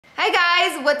Hey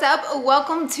guys, what's up?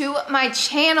 Welcome to my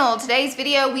channel. Today's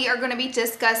video we are going to be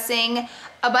discussing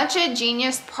a bunch of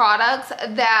genius products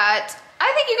that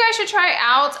I think you guys should try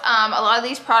out. A lot of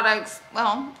these products,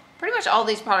 well, pretty much all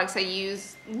these products I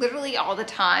use literally all the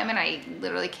time, and I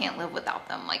literally can't live without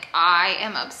them. Like, I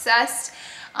am obsessed.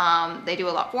 They do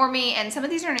a lot for me, and some of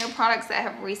these are new products that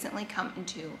have recently come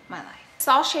into my life.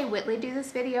 Saw Shay Whitley do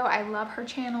this video. I love her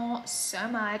channel so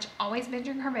much, always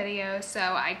binging her videos. So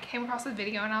I came across this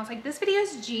video and I was like, this video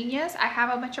is genius. I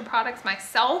have a bunch of products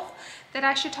myself that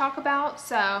I should talk about,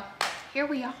 so here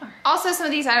we are. Also, some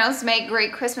of these items make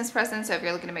great Christmas presents, so if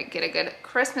you're looking to get a good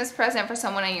Christmas present for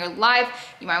someone in your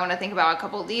life, you might want to think about a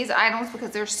couple of these items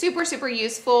because they're super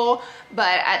useful,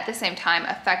 but at the same time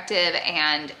effective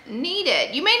and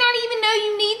needed. You may not even know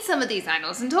you need some of these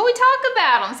items until we talk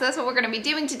about them, so that's what we're going to be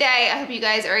doing today. I hope you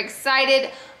guys are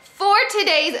excited for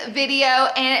today's video,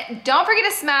 and don't forget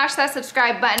to smash that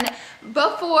subscribe button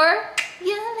before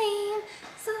you leave.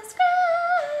 Subscribe.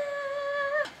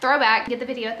 Throwback, give the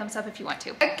video a thumbs up if you want to.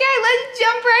 Okay, let's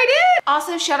jump right in.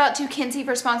 Also, shout out to Kinsey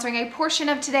for sponsoring a portion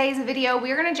of today's video.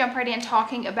 We are gonna jump right in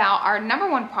talking about our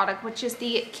 #1 product, which is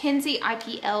the Kinsey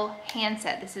IPL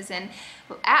handset. This is an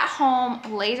at-home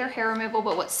laser hair removal,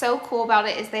 but what's so cool about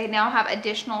it is they now have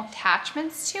additional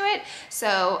attachments to it.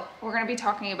 So we're gonna be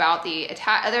talking about the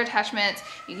other attachments.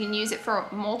 You can use it for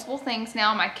multiple things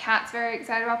now. My cat's very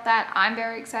excited about that. I'm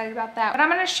very excited about that. But I'm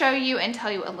gonna show you and tell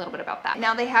you a little bit about that.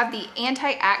 Now they have the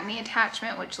anti-acne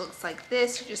attachment, which looks like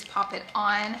this. You just pop it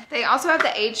on. They also have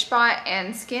the age spot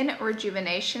and skin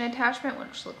rejuvenation attachment,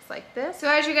 which looks like this. So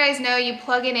as you guys know, you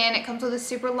plug it in. It comes with a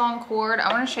super long cord.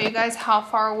 I wanna show you guys how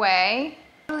far away.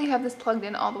 I really have this plugged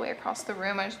in all the way across the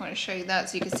room. I just want to show you that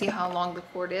so you can see how long the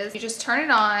cord is. You just turn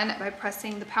it on by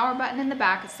pressing the power button in the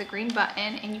back. It's the green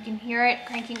button, and you can hear it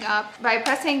cranking up. By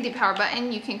pressing the power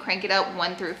button, you can crank it up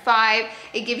 1 through 5.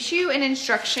 It gives you an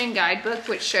instruction guidebook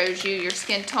which shows you your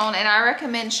skin tone, and I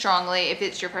recommend strongly, if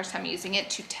it's your first time using it,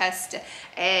 to test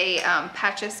a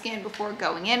patch of skin before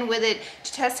going in with it,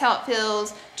 to test how it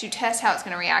feels, to test how it's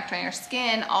going to react on your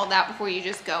skin, all that before you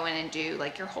just go in and do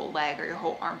like your whole leg or your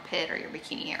whole armpit or your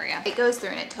bikini area. It goes through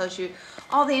and it tells you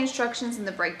all the instructions and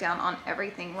the breakdown on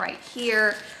everything right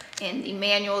here in the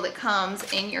manual that comes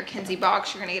in your Kinsey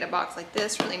box. You're gonna get a box like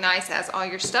this, really nice, it has all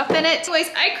your stuff in it. Anyways,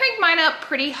 I cranked mine up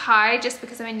pretty high just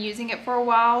because I've been using it for a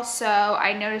while, so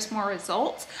I noticed more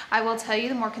results. I will tell you,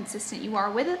 the more consistent you are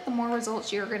with it, the more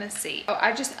results you're gonna see. So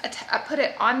I put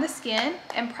it on the skin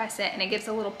and press it, and it gives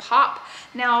a little pop.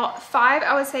 Now 5,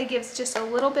 I would say, gives just a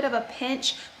little bit of a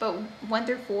pinch, but 1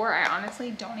 through 4, I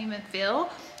honestly don't even feel.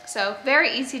 So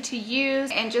very easy to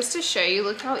use, and just to show you,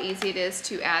 look how easy it is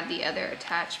to add the other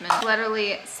attachments.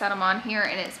 Literally set them on here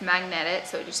and it's magnetic,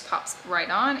 so it just pops right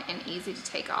on and easy to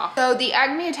take off. So the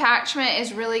acne attachment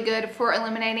is really good for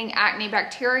eliminating acne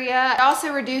bacteria. It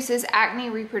also reduces acne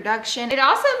reproduction. It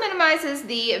also minimizes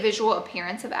the visual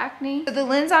appearance of acne. So the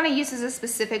lens on it uses a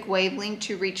specific wavelength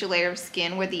to reach a layer of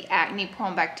skin where the acne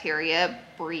prone bacteria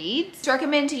breeds. It's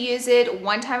recommended to use it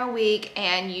 1 time a week,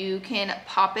 and you can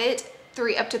pop it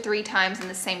up to 3 times in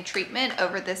the same treatment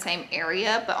over the same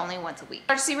area, but only once a week.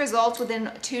 Start to see results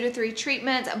within 2 to 3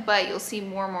 treatments, but you'll see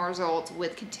more and more results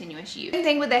with continuous use. Same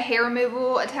thing with the hair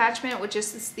removal attachment, which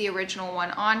is the original one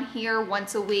on here.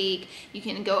 Once a week, you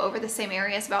can go over the same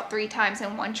areas about 3 times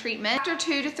in 1 treatment. After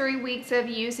 2 to 3 weeks of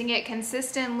using it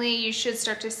consistently, you should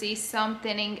start to see some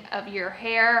thinning of your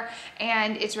hair,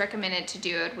 and it's recommended to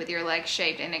do it with your legs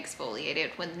shaved and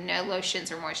exfoliated with no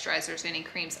lotions or moisturizers, any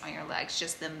creams on your legs,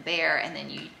 just them bare, and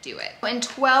then you do it. In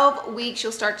 12 weeks,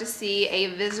 you'll start to see a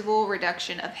visible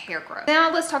reduction of hair growth.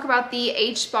 Now let's talk about the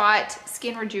age spot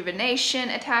skin rejuvenation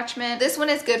attachment. This one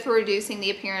is good for reducing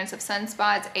the appearance of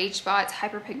sunspots, age spots,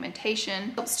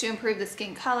 hyperpigmentation. Helps to improve the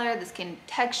skin color, the skin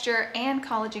texture, and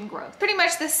collagen growth. Pretty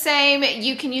much the same.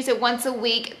 You can use it once a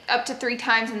week, up to 3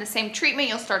 times in the same treatment.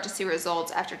 You'll start to see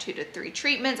results after 2 to 3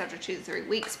 treatments, after 2 to 3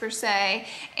 weeks per se,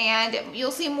 and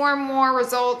you'll see more and more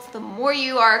results the more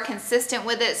you are consistent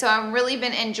with it. So I'm really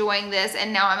been enjoying this,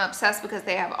 and now I'm obsessed because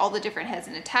they have all the different heads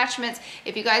and attachments.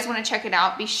 If you guys want to check it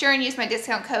out, be sure and use my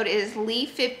discount code. It is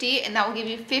LEE50, and that will give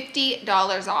you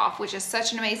 $50 off, which is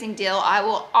such an amazing deal. I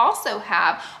will also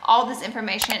have all this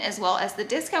information as well as the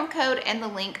discount code and the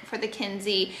link for the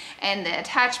Kinsey and the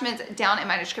attachments down in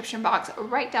my description box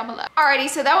right down below. Alrighty,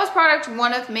 so that was product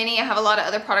 1 of many. I have a lot of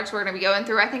other products we're going to be going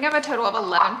through. I think I have a total of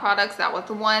 11 products. That was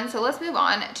the 1. So let's move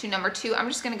on to number 2. I'm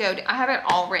just going to go, I have it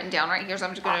all written down right here, so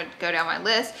I'm just going to go down my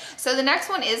list. So the next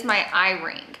one is my eye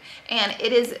ring, and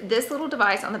it is this little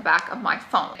device on the back of my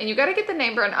phone. And you got to get the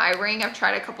name brand eye ring. I've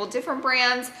tried a couple different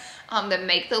brands. that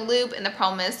make the loop, and the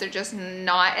problem is they're just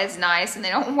not as nice and they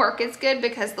don't work as good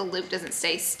because the loop doesn't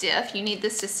stay stiff. You need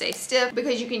this to stay stiff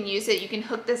because you can use it. You can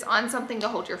hook this on something to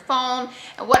hold your phone.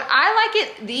 And what I like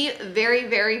it the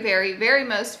very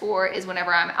most for is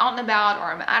whenever I'm out and about, or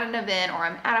I'm at an event, or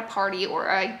I'm at a party or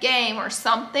a game or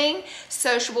something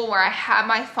sociable where I have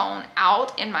my phone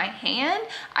out in my hand,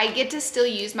 I get to still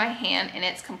use my hand, and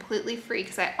it's completely free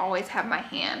because I always have my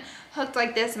hand hooked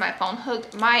like this and my phone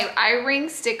hooked. My eye-ring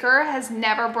sticker has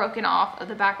never broken off of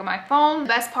the back of my phone. The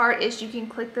best part is you can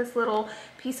click this little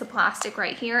piece of plastic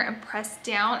right here and press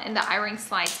down, and the eye-ring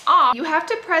slides off. You have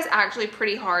to press actually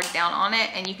pretty hard down on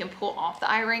it, and you can pull off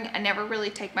the eye-ring. I never really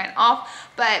take mine off,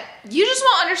 but you just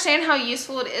won't understand how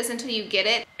useful it is until you get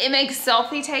it. It makes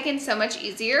selfie taking so much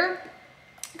easier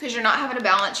because you're not having to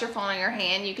balance your phone in your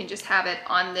hand. You can just have it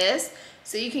on this,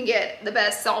 so you can get the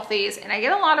best selfies. And I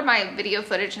get a lot of my video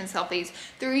footage and selfies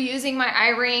through using my eye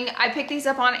ring. I pick these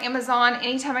up on Amazon.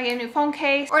 Anytime I get a new phone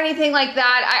case or anything like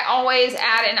that, I always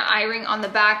add an eye ring on the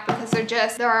back because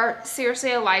they're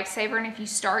seriously a lifesaver. And if you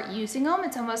start using them,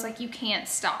 it's almost like you can't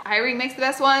stop. Eye ring makes the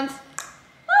best ones.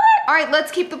 All right,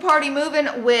 let's keep the party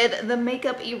moving with the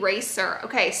makeup eraser.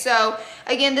 Okay, so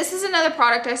again, this is another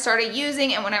product I started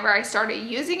using, and whenever I started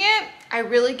using it, I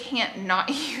really can't not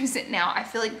use it now. I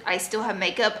feel like I still have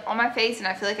makeup on my face, and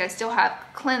I feel like I still have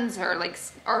cleanser,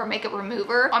 or makeup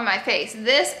remover on my face.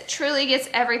 This truly gets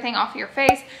everything off your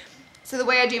face. So the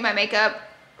way I do my makeup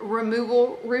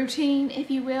removal routine, if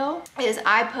you will, is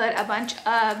I put a bunch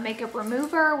of makeup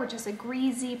remover, which is a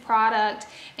greasy product,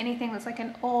 anything that's like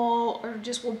an oil or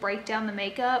just will break down the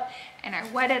makeup, and I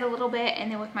wet it a little bit,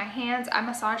 and then with my hands I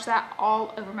massage that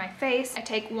all over my face. I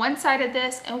take one side of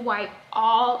this and wipe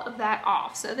all of that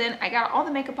off. So then I got all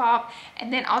the makeup off,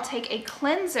 and then I'll take a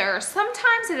cleanser.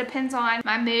 Sometimes it depends on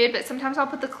my mood, but sometimes I'll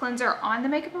put the cleanser on the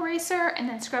makeup eraser and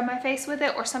then scrub my face with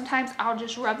it, or sometimes I'll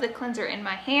just rub the cleanser in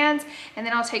my hands, and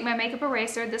then I'll take my makeup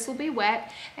eraser, this will be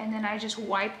wet, and then I just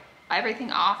wipe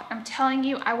everything off. I'm telling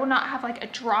you, I will not have like a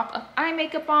drop of eye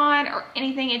makeup on or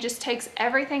anything. It just takes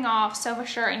everything off so for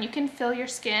sure, and you can feel your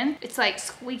skin. It's like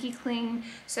squeaky clean.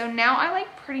 So now I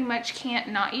like pretty much can't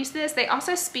not use this. They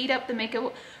also speed up the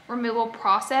makeup removal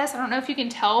process. I don't know if you can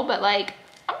tell, but like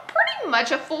I'm pretty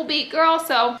much a full beat girl.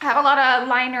 So I have a lot of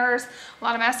liners, a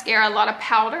lot of mascara, a lot of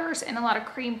powders, and a lot of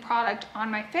cream product on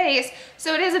my face.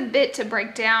 So it is a bit to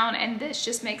break down, and this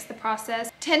just makes the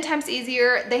process 10 times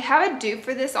easier. They have a dupe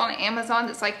for this on Amazon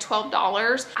that's like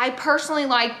 $12. I personally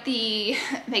like the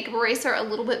makeup eraser a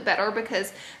little bit better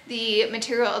because the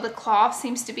material of the cloth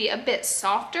seems to be a bit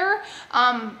softer,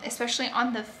 especially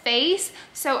on the face.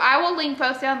 So I will link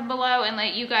both down below and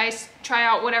let you guys try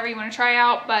out whatever you want to try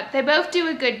out, but they both do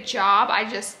a good job. I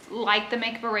just like the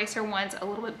makeup eraser ones a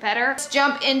little bit better. Let's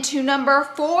jump into number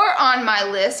 4 on my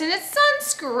list, and it's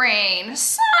sunscreen.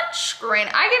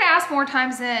 Sunscreen. I get asked more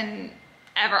times than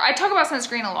ever. I talk about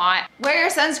sunscreen a lot. Wear your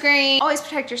sunscreen. Always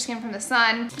protect your skin from the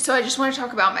sun. So I just want to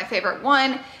talk about my favorite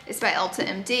one. It's by Ulta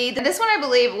MD. This one I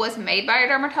believe was made by a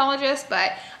dermatologist,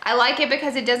 but I like it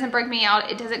because it doesn't break me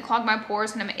out. It doesn't clog my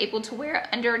pores, and I'm able to wear it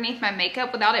underneath my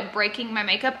makeup without it breaking my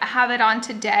makeup. I have it on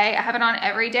today. I have it on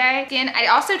every day. Again, I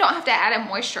also don't have to add a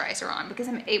moisturizer on because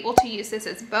I'm able to use this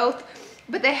as both.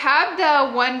 But they have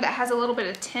the one that has a little bit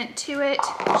of tint to it.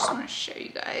 I just want to show you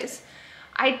guys.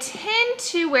 I tend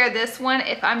to wear this one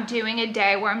if I'm doing a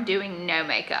day where I'm doing no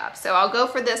makeup. So I'll go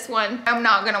for this one. I'm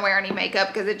not gonna wear any makeup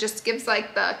because it just gives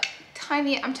like the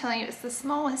tiny, I'm telling you, it's the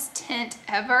smallest tint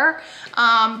ever.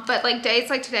 But like days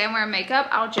like today I'm wearing makeup,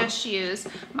 I'll just use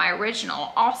my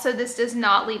original. Also, this does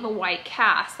not leave a white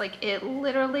cast. Like it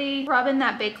literally rub in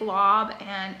that big glob,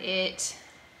 and it's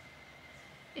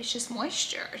just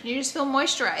moisture. You just feel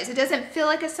moisturized. It doesn't feel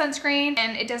like a sunscreen,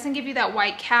 and it doesn't give you that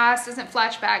white cast, doesn't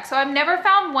flash back. So I've never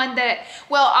found one that,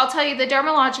 well, I'll tell you, the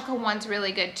Dermalogical one's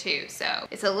really good too. So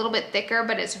it's a little bit thicker,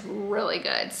 but it's really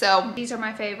good. So these are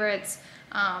my favorites.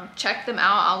 Check them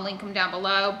out. I'll link them down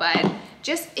below. But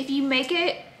just if you make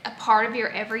it a part of your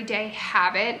everyday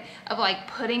habit of like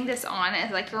putting this on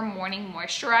as like your morning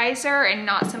moisturizer and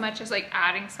not so much as like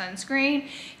adding sunscreen,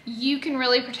 you can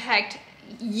really protect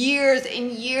years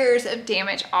and years of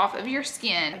damage off of your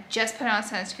skin. Just put on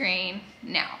sunscreen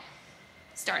now.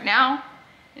 Start now.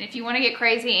 And if you want to get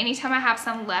crazy, anytime I have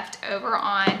some left over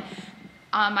on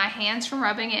my hands from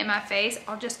rubbing it in my face,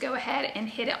 I'll just go ahead and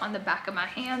hit it on the back of my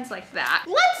hands like that.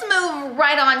 Let's move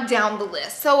right on down the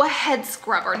list. So a head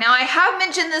scrubber. Now I have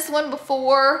mentioned this one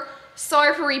before.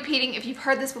 Sorry for repeating if you've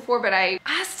heard this before, but I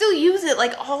still use it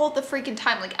like all the freaking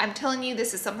time. Like I'm telling you,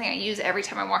 this is something I use every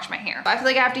time I wash my hair. I feel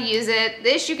like I have to use it.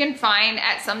 This you can find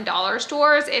at some dollar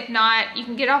stores. If not, you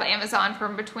can get it off Amazon for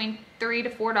between $3 to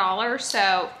 $4.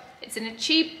 So It's in a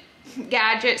cheap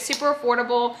gadget, super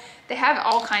affordable. They have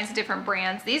all kinds of different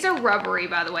brands. These are rubbery,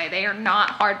 by the way. They are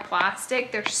not hard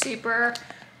plastic. They're super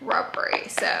rubbery,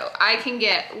 so I can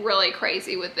get really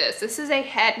crazy with this. This is a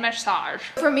head massage.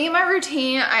 For me, my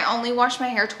routine, I only wash my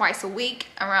hair twice a week.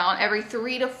 Around every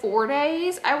 3 to 4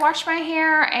 days I wash my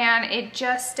hair, and it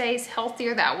just stays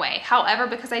healthier that way. However,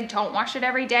 because I don't wash it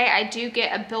every day, I do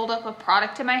get a buildup of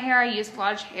product in my hair. I use a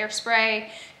lot of hairspray,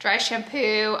 dry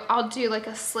shampoo. I'll do like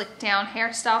a slick down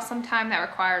hairstyle sometime that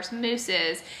requires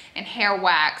mousses and hair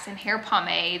wax and hair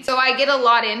pomade. So I get a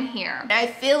lot in here. And I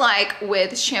feel like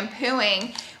with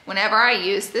shampooing, whenever I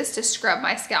use this to scrub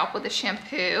my scalp with a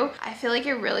shampoo, I feel like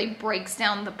it really breaks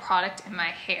down the product in my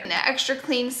hair. An extra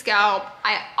clean scalp,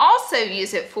 I also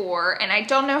use it for, and I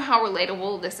don't know how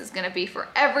relatable this is gonna be for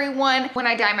everyone, when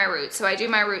I dye my roots. So I do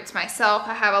my roots myself.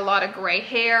 I have a lot of gray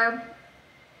hair.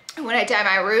 When I dye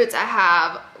my roots, I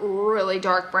have really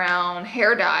dark brown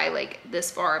hair dye, like this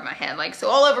far in my head. Like, so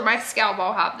all over my scalp,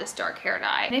 I'll have this dark hair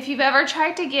dye. And if you've ever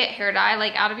tried to get hair dye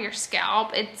like out of your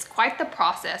scalp, it's quite the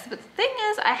process. But the thing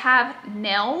is, I have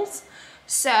nails.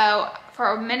 So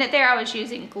for a minute there, I was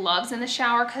using gloves in the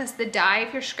shower because the dye,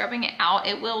 if you're scrubbing it out,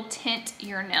 it will tint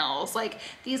your nails. Like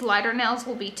these lighter nails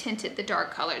will be tinted the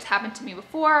dark colors. Happened to me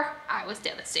before. I was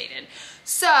devastated.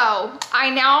 So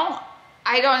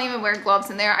I don't even wear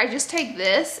gloves in there. I just take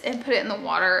this and put it in the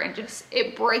water, and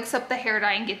it breaks up the hair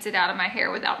dye and gets it out of my hair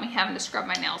without me having to scrub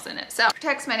my nails in it. So it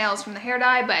protects my nails from the hair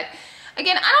dye. But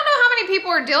again, I don't know how many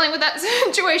people are dealing with that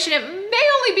situation. It may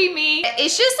only be me.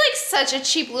 It's just like such a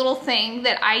cheap little thing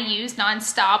that I use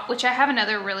nonstop, which I have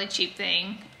another really cheap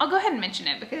thing. I'll go ahead and mention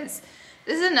it because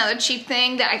this is another cheap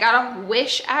thing that I got off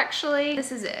Wish, actually.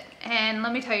 This is it. And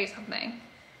let me tell you something.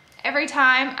 Every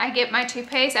time I get my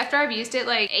toothpaste, after I've used it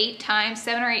like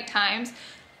 7 or 8 times,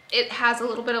 it has a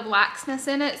little bit of laxness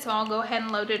in it, so I'll go ahead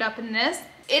and load it up in this.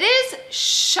 It is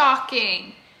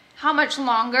shocking how much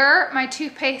longer my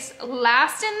toothpaste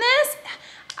lasts in this.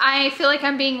 I feel like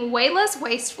I'm being way less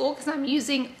wasteful because I'm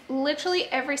using literally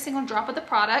every single drop of the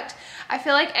product. I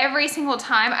feel like every single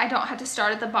time I don't have to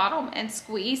start at the bottom and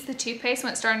squeeze the toothpaste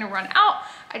when it's starting to run out.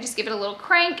 I just give it a little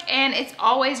crank and it's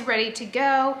always ready to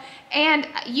go. And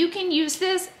you can use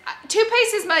this.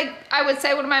 Toothpaste is I would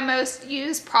say one of my most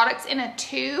used products in a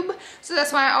tube. So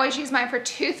that's why I always use mine for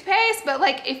toothpaste. But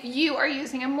like if you are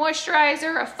using a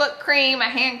moisturizer, a foot cream, a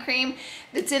hand cream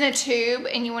that's in a tube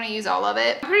and you want to use all of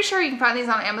it, I'm pretty sure you can find these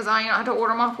on Amazon. You don't have to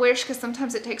order them off Wish because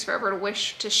sometimes it takes forever to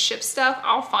Wish to ship stuff.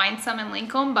 I'll find some and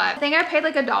link them, but I think I paid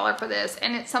like $1 for this,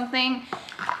 and it's something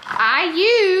I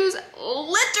use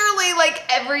literally like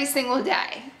every single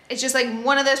day. It's just like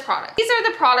one of those products. These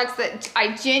are the products that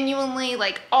I genuinely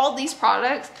like. All these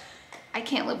products, I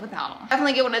can't live without them.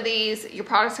 Definitely get one of these. Your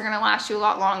products are gonna last you a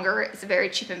lot longer. It's a very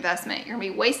cheap investment. You're gonna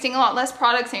be wasting a lot less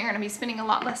products, and you're gonna be spending a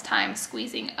lot less time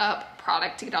squeezing up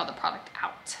product to get all the product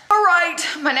out. All right,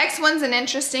 my next one's an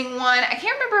interesting one. I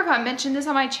can't remember if I mentioned this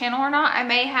on my channel or not. I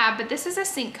may have, but this is a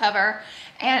sink cover,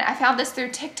 and I found this through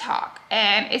TikTok,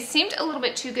 and it seemed a little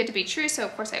bit too good to be true, so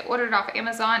of course I ordered it off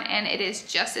Amazon, and it is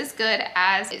just as good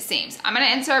as it seems. I'm gonna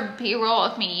insert B-roll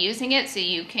of me using it so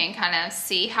you can kind of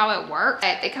see how it works.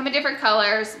 They come in different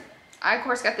colors. I, of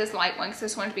course, got this light one because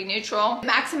this one to be neutral. It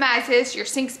maximizes your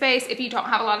sink space if you don't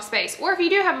have a lot of space. Or if you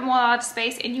do have a lot of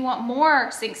space and you want more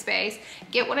sink space,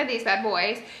 get one of these bad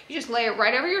boys. You just lay it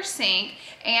right over your sink.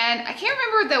 And I can't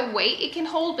remember the weight it can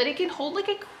hold, but it can hold like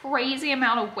a crazy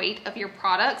amount of weight of your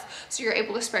products. So you're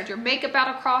able to spread your makeup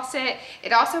out across it.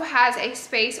 It also has a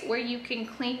space where you can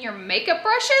clean your makeup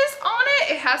brushes on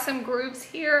it. It has some grooves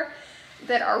here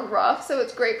that are rough, so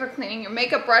it's great for cleaning your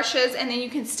makeup brushes, and then you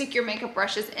can stick your makeup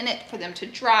brushes in it for them to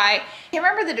dry. I can't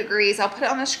remember the degrees, I'll put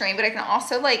it on the screen, but I can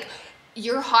also like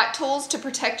your hot tools to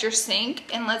protect your sink.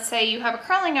 And let's say you have a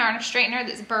curling iron or straightener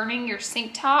that's burning your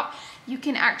sink top, you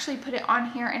can actually put it on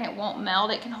here and it won't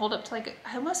melt. It can hold up to like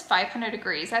almost 500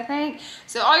 degrees, I think.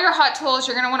 So all your hot tools,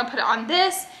 you're gonna wanna put it on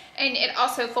this, and it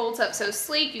also folds up so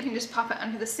sleek. You can just pop it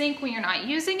under the sink when you're not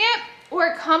using it, or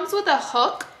it comes with a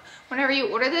hook. Whenever you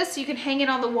order this, you can hang it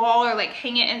on the wall or like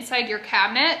hang it inside your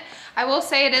cabinet. I will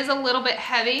say it is a little bit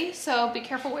heavy, so be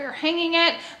careful where you're hanging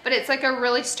it, but it's like a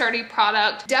really sturdy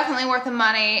product. Definitely worth the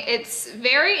money. It's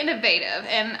very innovative,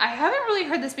 and I haven't really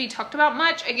heard this be talked about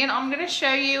much. Again, I'm gonna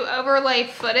show you overlay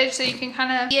footage so you can kind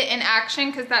of see it in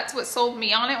action, because that's what sold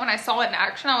me on it. When I saw it in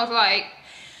action, I was like,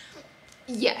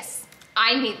 yes.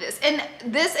 I need this. And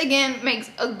this again makes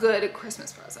a good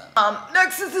Christmas present.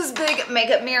 Next is this big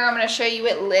makeup mirror. I'm gonna show you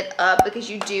it lit up because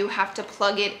you do have to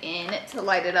plug it in to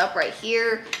light it up right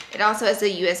here. It also has a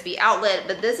USB outlet,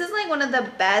 but this is like one of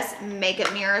the best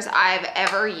makeup mirrors I've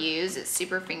ever used. It's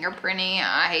super fingerprinty.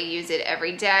 I use it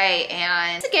every day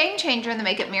and it's a game changer in the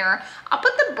makeup mirror. I'll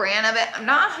put the brand of it. I'm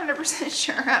not 100%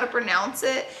 sure how to pronounce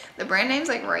it. The brand name's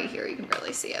like right here. You can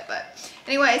barely see it, but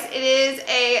anyways, it is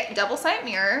a double-sided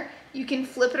mirror. You can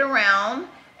flip it around,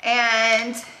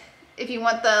 and if you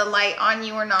want the light on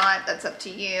you or not, that's up to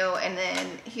you. And then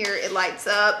here it lights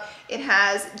up. It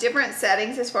has different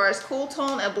settings as far as cool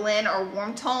tone, a blend, or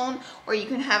warm tone, or you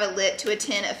can have it lit to a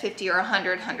 10, a 50, or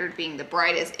 100, 100 being the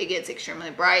brightest. It gets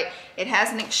extremely bright. It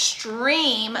has an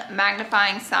extreme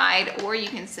magnifying side, or you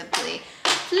can simply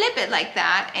flip it like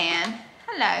that, and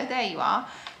hello, there you are.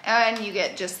 And you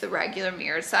get just the regular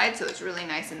mirror side, so it's really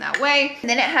nice in that way. And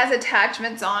then it has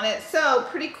attachments on it, so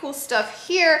pretty cool stuff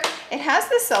here. It has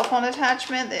the cell phone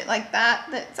attachment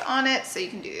that's on it, so you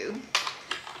can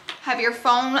have your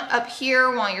phone up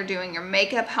here while you're doing your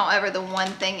makeup. However, the one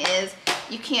thing is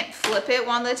you can't flip it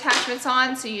while the attachment's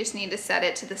on, so you just need to set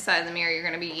it to the side of the mirror you're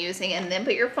gonna be using and then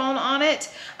put your phone on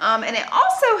it. And it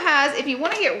also has, if you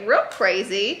wanna get real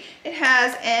crazy, it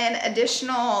has an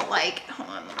additional, hold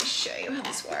on, let me show you how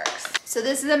this works. So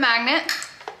this is a magnet,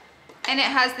 and it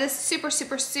has this super,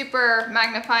 super, super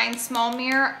magnifying small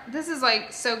mirror. This is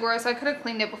like so gross. I could have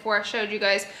cleaned it before I showed you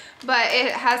guys, but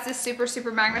it has this super,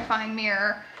 super magnifying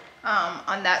mirror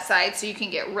on that side, so you can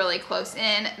get really close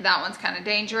in. That one's kind of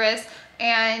dangerous.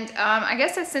 And I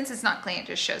guess since it's not clean, it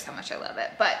just shows how much I love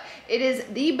it. But it is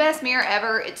the best mirror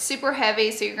ever. It's super heavy,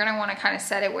 so you're gonna wanna kind of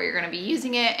set it where you're gonna be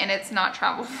using it, and it's not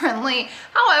travel friendly.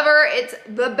 However, it's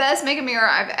the best makeup mirror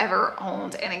I've ever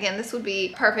owned. And again, this would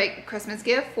be perfect Christmas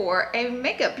gift for a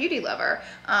makeup beauty lover.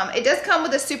 It does come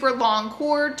with a super long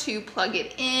cord to plug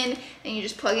it in, and you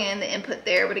just plug in the input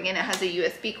there. But again, it has a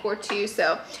USB cord too.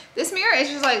 So this mirror is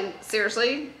just like,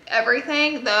 seriously,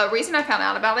 everything. The reason I found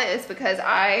out about it is because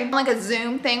I'm like a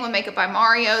Zoom thing with Makeup by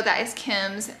Mario. That is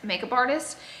Kim's makeup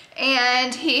artist,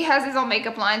 and he has his own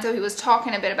makeup line, so he was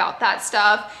talking a bit about that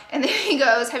stuff. And then he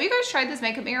goes, have you guys tried this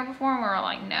makeup mirror before? And we were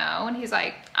like, no. And he's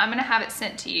like, I'm gonna have it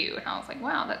sent to you. And I was like,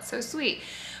 wow, that's so sweet.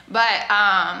 But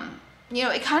you know,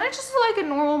 it kind of just looked like a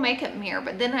normal makeup mirror,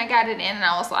 but then I got it in and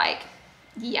I was like,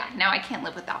 yeah, now I can't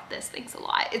live without this. Thanks a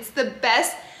lot. It's the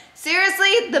best,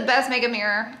 seriously, the best makeup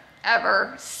mirror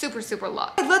ever. Super, super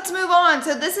love. Let's move on.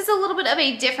 So this is a little bit of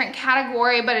a different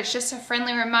category, but it's just a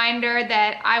friendly reminder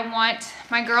that I want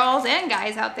my girls and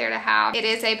guys out there to have. It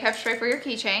is a pepper spray for your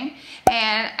keychain.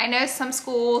 And I know some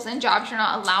schools and jobs you're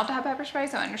not allowed to have pepper spray,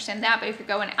 so I understand that. But if you're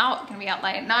going out, you're gonna be out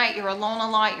late at night, you're alone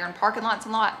a lot, you're in parking lots a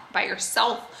lot by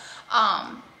yourself,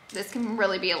 this can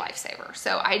really be a lifesaver.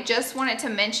 So I just wanted to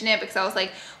mention it because I was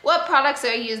like, what products do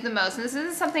I use the most? And this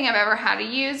isn't something I've ever had to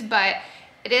use, but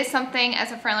it is something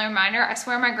as a friendly reminder. I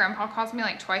swear my grandpa calls me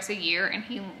like twice a year, and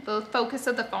the focus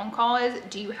of the phone call is,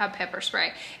 do you have pepper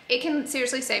spray? It can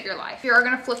seriously save your life. If you are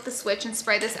gonna flip the switch and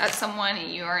spray this at someone and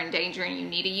you are in danger and you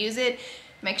need to use it,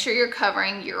 make sure you're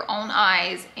covering your own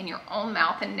eyes and your own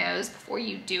mouth and nose before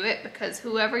you do it, because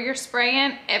whoever you're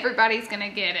spraying, everybody's gonna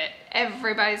get it.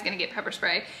 Everybody's gonna get pepper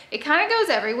spray. It kind of goes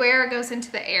everywhere, it goes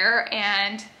into the air,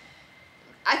 and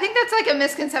I think that's like a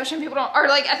misconception people don't, or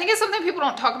like, I think it's something people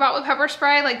don't talk about with pepper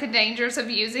spray, like the dangers of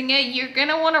using it. You're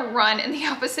gonna wanna run in the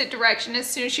opposite direction as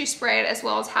soon as you spray it, as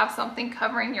well as have something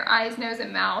covering your eyes, nose,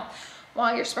 and mouth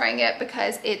while you're spraying it,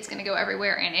 because it's gonna go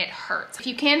everywhere and it hurts. If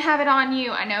you can have it on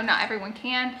you, I know not everyone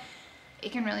can,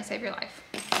 it can really save your life,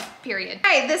 period.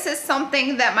 Hey, this is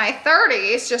something that my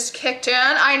 30s just kicked in.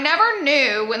 I never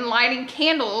knew when lighting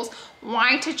candles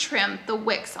why to trim the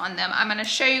wicks on them. I'm gonna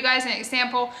show you guys an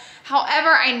example. However,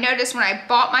 I noticed when I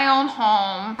bought my own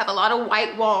home, have a lot of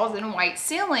white walls and white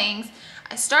ceilings,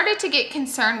 I started to get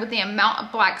concerned with the amount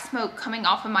of black smoke coming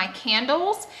off of my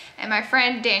candles. And my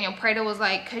friend Daniel Prado was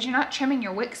like, cause you're not trimming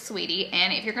your wicks, sweetie.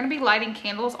 And if you're gonna be lighting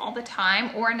candles all the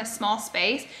time or in a small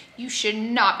space, you should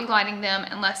not be lighting them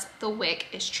unless the wick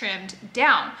is trimmed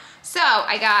down. So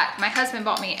my husband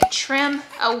bought me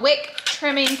a wick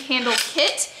trimming candle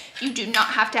kit. You do not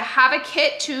have to have a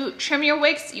kit to trim your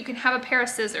wicks. You can have a pair of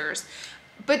scissors.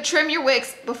 But trim your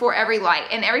wicks before every light.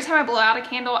 And every time I blow out a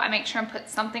candle, I make sure and put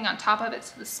something on top of it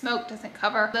so the smoke doesn't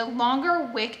cover. The longer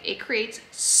wick, it creates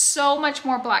so much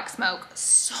more black smoke,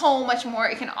 so much more.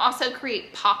 It can also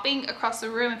create popping across the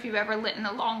room. If you've ever lit in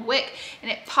a long wick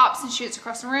and it pops and shoots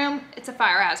across the room, it's a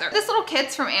fire hazard. This little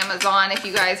kit's from Amazon if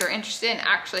you guys are interested in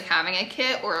actually having a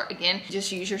kit, or again,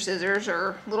 just use your scissors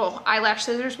or little eyelash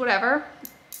scissors, whatever.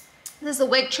 This is a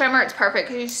wig trimmer. It's perfect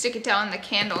because you stick it down in the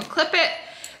candle and clip it.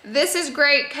 This is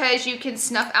great because you can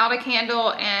snuff out a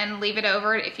candle and leave it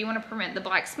over it if you want to prevent the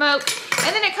black smoke.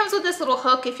 And then it comes with this little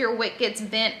hook. If your wick gets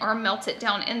bent or melted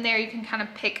down in there, you can kind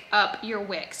of pick up your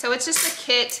wick. So it's just a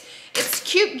kit. It's a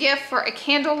cute gift for a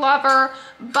candle lover,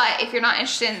 but if you're not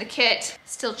interested in the kit,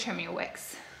 still trim your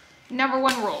wicks. Number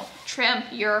one rule, trim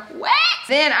your wicks.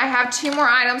 Then I have 2 more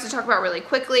items to talk about really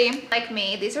quickly. Like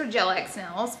me, these are Gel X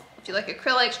nails. If you like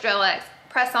acrylics, Gel X,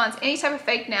 press-ons, any type of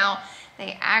fake nail,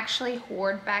 they actually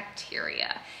hoard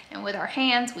bacteria. And with our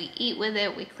hands, we eat with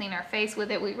it, we clean our face with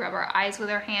it, we rub our eyes with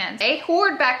our hands. They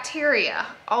hoard bacteria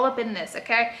all up in this,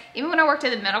 okay? Even when I worked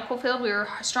in the medical field, we were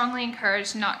strongly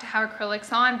encouraged not to have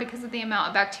acrylics on because of the amount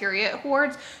of bacteria it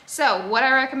hoards. So what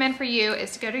I recommend for you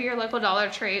is to go to your local Dollar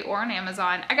Tree or on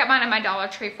Amazon. I got mine at my Dollar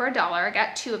Tree for $1. I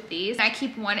got 2 of these. I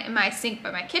keep one in my sink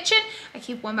by my kitchen. I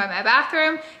keep one by my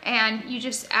bathroom. And you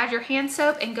just add your hand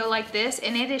soap and go like this.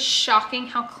 And it is shocking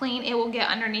how clean it will get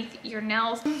underneath your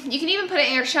nails. You can even put it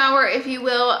in your shower if you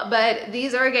will, but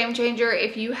these are a game changer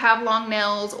if you have long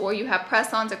nails or you have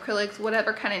press-ons, acrylics,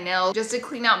 whatever kind of nails, just to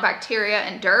clean out bacteria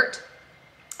and dirt.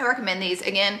 I recommend these.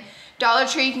 Again, Dollar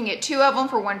Tree, you can get 2 of them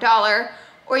for $1,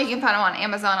 or you can find them on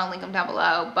Amazon. I'll link them down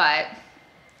below. But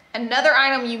another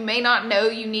item you may not know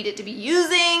you need it to be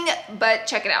using, but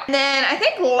check it out. And then I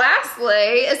think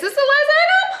lastly, is this the last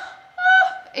item?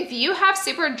 If you have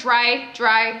super chronic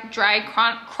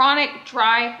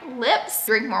dry lips,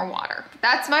 drink more water.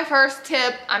 That's my first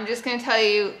tip. I'm just gonna tell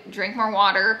you, drink more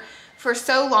water. For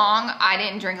so long, I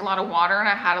didn't drink a lot of water and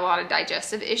I had a lot of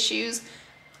digestive issues.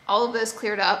 All of those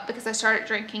cleared up because I started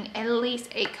drinking at least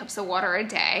 8 cups of water a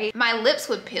day. My lips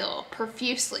would peel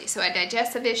profusely, so I had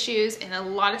digestive issues and a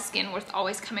lot of skin was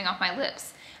always coming off my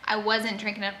lips. I wasn't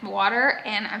drinking enough water,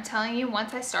 and I'm telling you,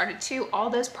 once I started to, all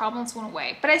those problems went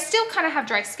away. But I still kind of have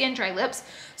dry skin, dry lips.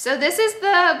 So this is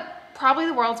probably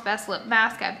the world's best lip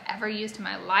mask I've ever used in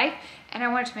my life. And I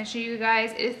wanted to mention to you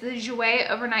guys, it is the Jouer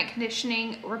Overnight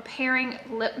Conditioning Repairing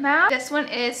Lip Mask. This one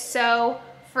is so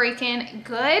freaking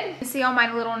good. You can see all my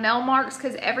little nail marks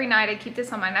because every night I keep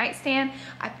this on my nightstand.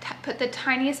 I put the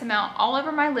tiniest amount all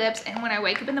over my lips, and when I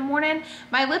wake up in the morning,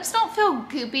 my lips don't feel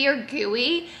goopy or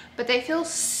gooey, but they feel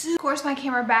so. Of course, my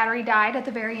camera battery died at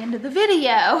the very end of the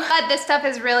video, but this stuff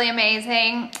is really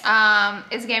amazing.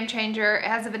 It's a game changer. It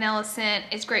has a vanilla scent.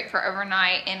 It's great for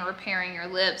overnight and repairing your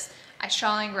lips. I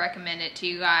strongly recommend it to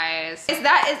you guys. So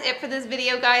that is it for this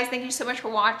video, guys. Thank you so much for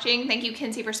watching. Thank you,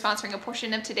 Kenzie, for sponsoring a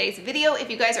portion of today's video. If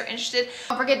you guys are interested,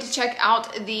 don't forget to check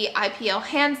out the IPL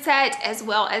handset as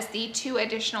well as the 2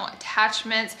 additional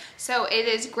attachments. So it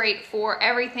is great for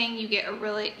everything.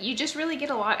 You just really get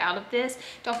a lot out of this.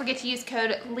 Don't forget to use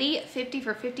code LEE50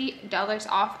 for $50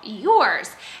 off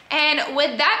yours. And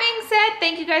with that being said,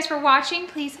 thank you guys for watching.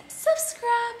 Please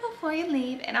subscribe before you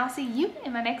leave, and I'll see you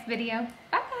in my next video.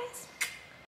 Bye.